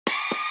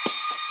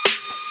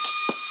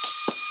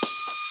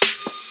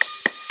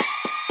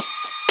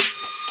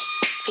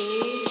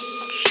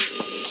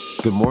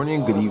Good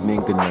morning, good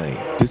evening, good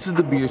night. This is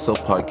the Be Yourself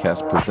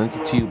podcast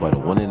presented to you by the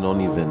one and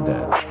only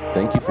Vendad.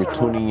 Thank you for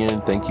tuning in,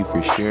 thank you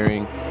for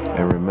sharing,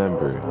 and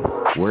remember,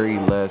 worry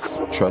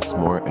less, trust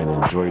more, and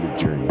enjoy the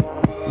journey.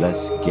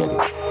 Let's get it.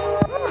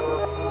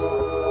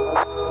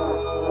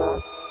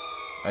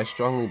 I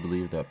strongly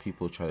believe that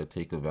people try to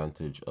take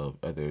advantage of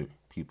other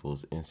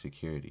people's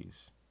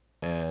insecurities.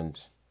 And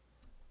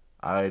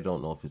I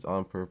don't know if it's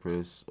on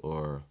purpose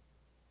or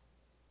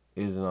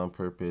isn't on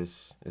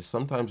purpose.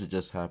 Sometimes it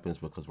just happens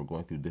because we're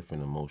going through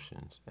different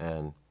emotions.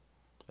 And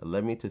it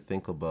led me to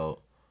think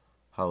about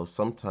how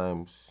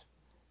sometimes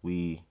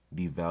we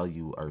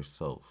devalue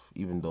ourselves,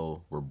 even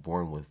though we're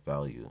born with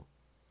value.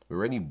 We're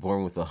already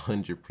born with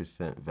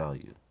 100%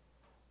 value.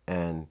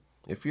 And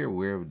if you're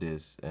aware of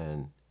this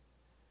and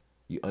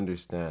you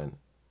understand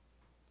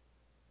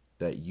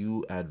that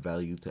you add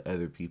value to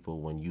other people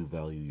when you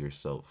value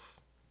yourself,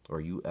 or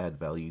you add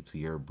value to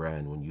your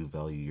brand when you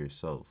value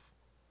yourself,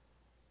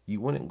 you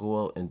wouldn't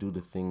go out and do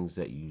the things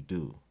that you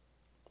do.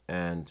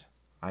 And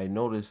I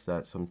notice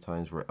that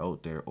sometimes we're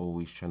out there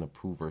always trying to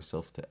prove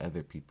ourselves to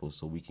other people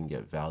so we can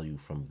get value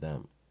from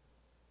them.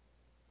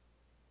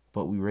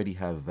 But we already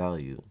have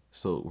value.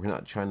 So we're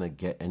not trying to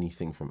get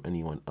anything from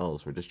anyone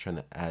else. We're just trying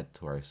to add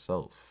to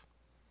ourselves.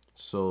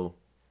 So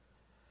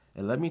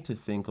it led me to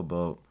think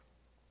about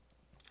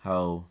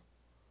how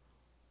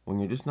when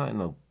you're just not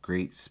in a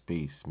great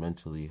space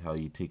mentally, how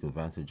you take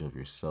advantage of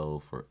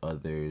yourself or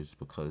others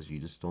because you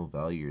just don't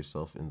value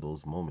yourself in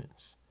those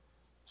moments.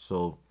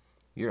 So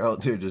you're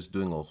out there just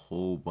doing a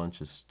whole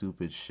bunch of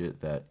stupid shit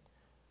that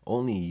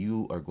only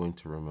you are going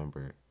to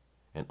remember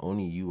and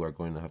only you are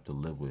going to have to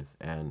live with.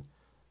 And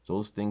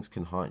those things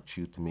can haunt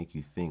you to make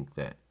you think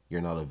that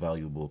you're not a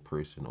valuable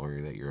person or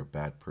that you're a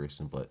bad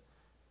person. But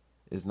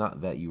it's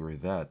not that you were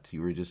that.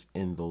 You were just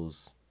in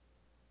those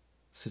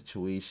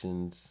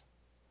situations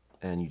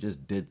and you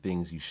just did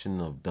things you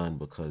shouldn't have done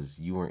because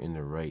you weren't in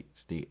the right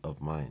state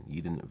of mind.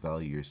 You didn't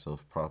value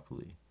yourself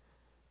properly.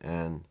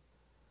 And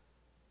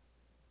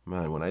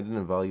man, when I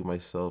didn't value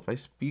myself, I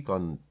speak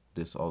on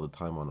this all the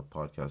time on the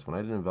podcast. When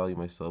I didn't value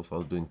myself, I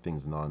was doing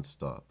things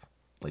nonstop,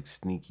 like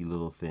sneaky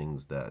little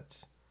things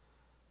that,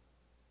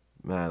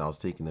 man, I was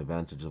taking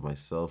advantage of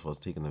myself. I was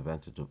taking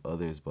advantage of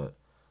others, but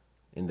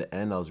in the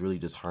end, I was really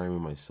just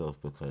harming myself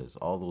because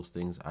all those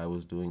things I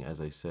was doing, as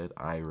I said,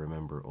 I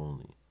remember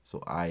only.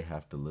 So I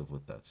have to live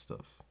with that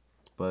stuff.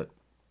 But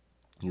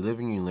you live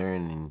and you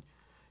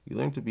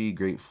learn to be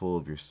grateful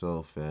of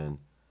yourself and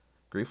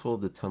grateful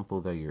of the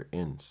temple that you're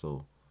in.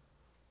 So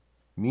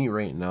me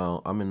right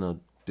now, I'm in a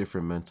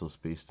different mental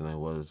space than I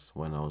was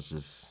when I was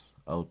just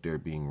out there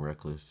being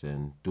reckless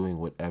and doing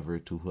whatever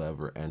to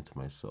whoever and to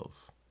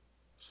myself.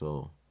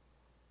 So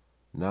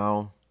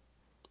now,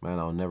 man,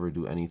 I'll never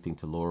do anything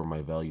to lower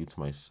my value to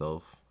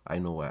myself. I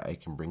know what I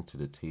can bring to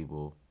the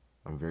table.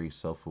 I'm very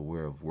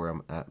self-aware of where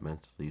I'm at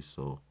mentally,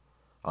 so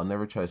I'll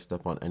never try to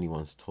step on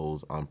anyone's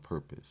toes on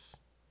purpose.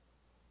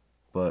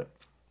 But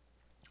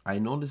I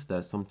noticed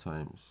that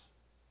sometimes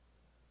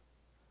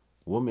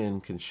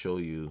women can show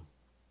you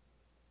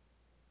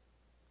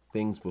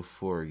things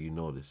before you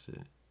notice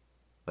it.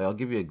 Like, I'll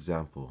give you an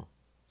example.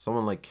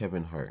 Someone like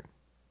Kevin Hart.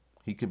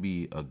 He could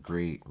be a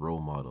great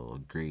role model, a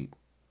great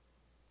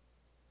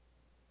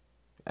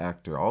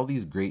actor, all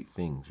these great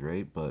things,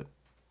 right? But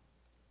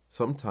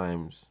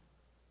sometimes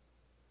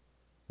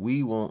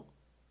we won't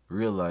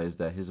realize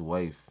that his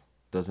wife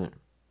doesn't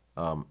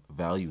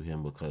value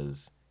him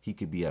because he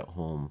could be at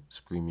home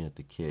screaming at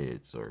the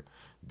kids or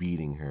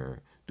beating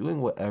her, doing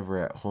whatever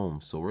at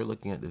home. So we're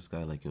looking at this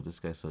guy like, yo, this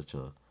guy's such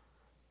a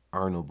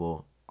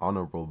honorable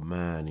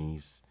man, and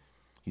he's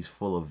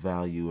full of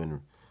value and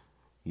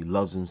he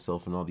loves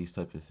himself and all these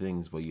type of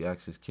things. But you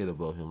ask this kid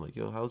about him, like,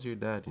 yo, how's your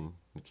dad? And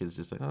the kid's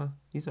just like,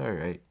 he's all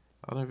right.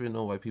 I don't even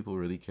know why people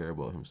really care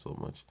about him so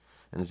much.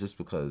 And it's just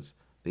because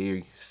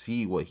they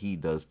see what he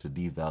does to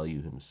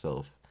devalue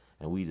himself,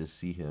 and we just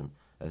see him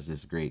as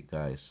this great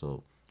guy.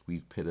 So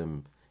we put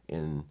him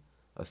in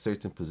a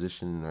certain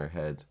position in our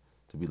head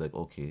to be like,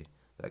 okay,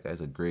 that guy's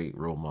a great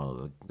role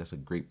model. That's a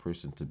great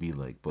person to be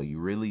like. But you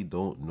really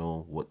don't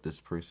know what this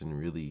person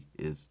really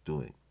is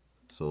doing.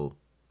 So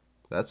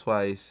that's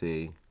why I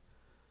say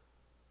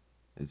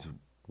it's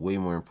way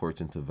more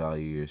important to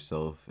value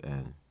yourself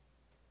and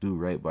do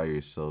right by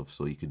yourself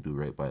so you can do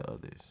right by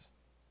others.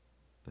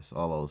 That's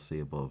all I'll say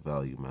about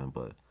value, man.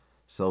 But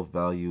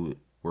self-value,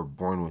 we're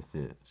born with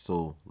it.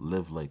 So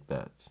live like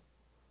that.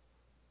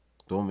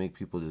 Don't make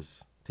people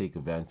just take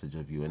advantage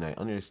of you. And I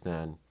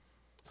understand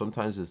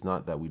sometimes it's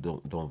not that we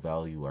don't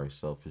value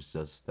ourselves. It's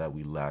just that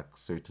we lack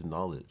certain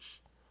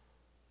knowledge.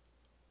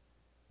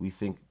 We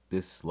think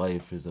this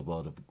life is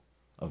about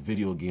a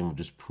video game of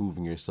just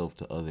proving yourself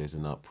to others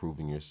and not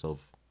proving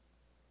yourself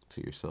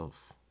to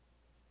yourself.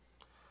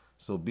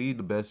 So be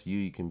the best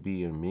you can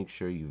be and make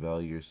sure you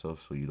value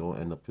yourself so you don't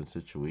end up in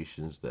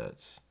situations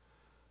that,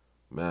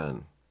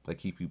 man, that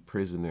keep you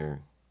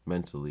prisoner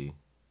mentally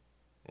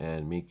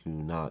and make you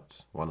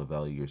not want to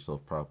value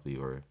yourself properly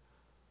or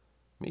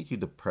make you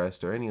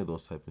depressed or any of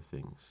those type of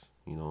things.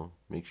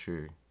 Make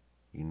sure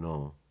you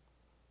know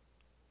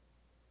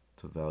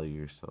to value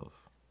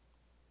yourself.